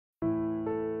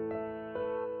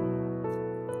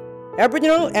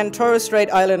Aboriginal and Torres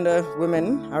Strait Islander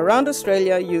women around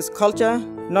Australia use culture,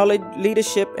 knowledge,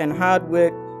 leadership, and hard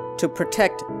work to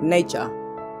protect nature.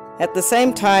 At the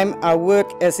same time, our work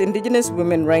as Indigenous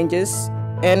women rangers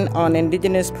and on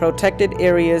Indigenous protected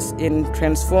areas in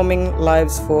transforming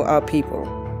lives for our people.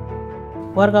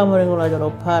 Warga moringula joro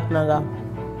partnaga,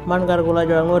 mangar gula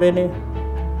joro ngorene,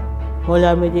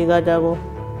 moja miji gajago,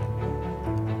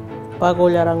 pago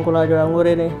jarang gula joro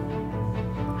ngorene,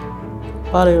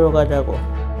 paliro gajago.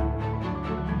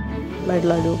 Laid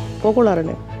laju,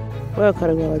 popularne, where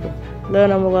karagajo, learn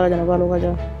amuga jana balu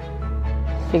gaja.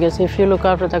 Because if you look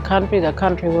after the country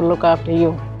will look after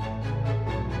you.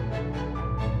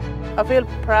 I feel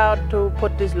proud to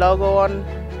put this logo on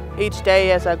each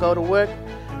day as I go to work,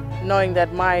 knowing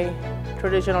that my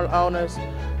traditional owners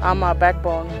are my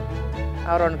backbone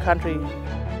out on country.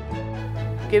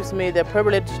 Gives me the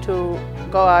privilege to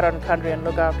go out on country and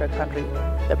look after country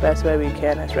the best way we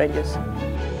can as rangers.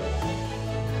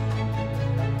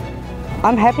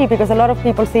 I'm happy because a lot of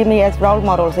people see me as role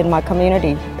models in my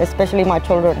community, especially my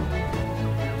children.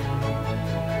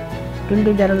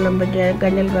 Tundu jaral lambaja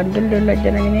ganjal gan tundu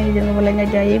lajana ini jangan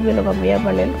balanya jaya bilo kabiya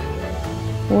balel.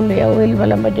 Ulu ya wil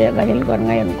balambaja ganjal gan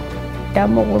ngayon.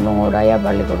 Tamu gunung uraya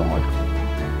balik gunung ur.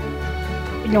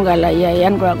 Inungala ya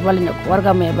yan ko balanya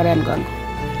warga me baran gan.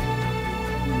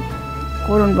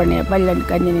 Kurun bani balan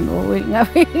ganjal ini wil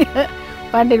ngapi.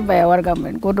 Pandit baya warga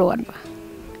men kuruan.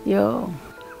 Yo.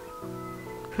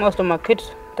 Most of my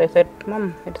kids, they said,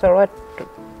 "Mom, it's all right.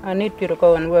 I need you to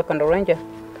go and work on the ranger."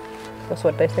 That's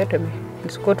what they said to me.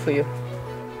 It's good for you.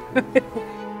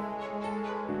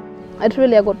 It's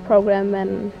really a good program,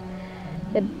 and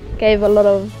it gave a lot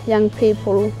of young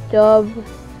people jobs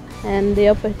and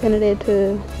the opportunity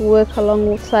to work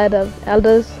alongside of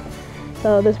elders.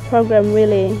 So this program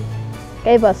really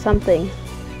gave us something,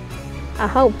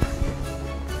 a hope.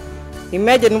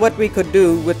 Imagine what we could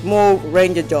do with more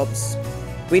ranger jobs.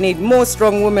 We need more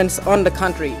strong women on the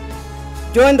country.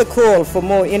 Join the call for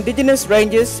more Indigenous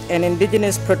rangers and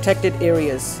Indigenous protected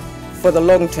areas for the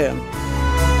long term.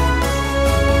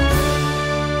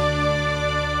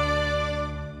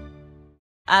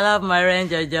 I love my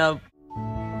ranger job.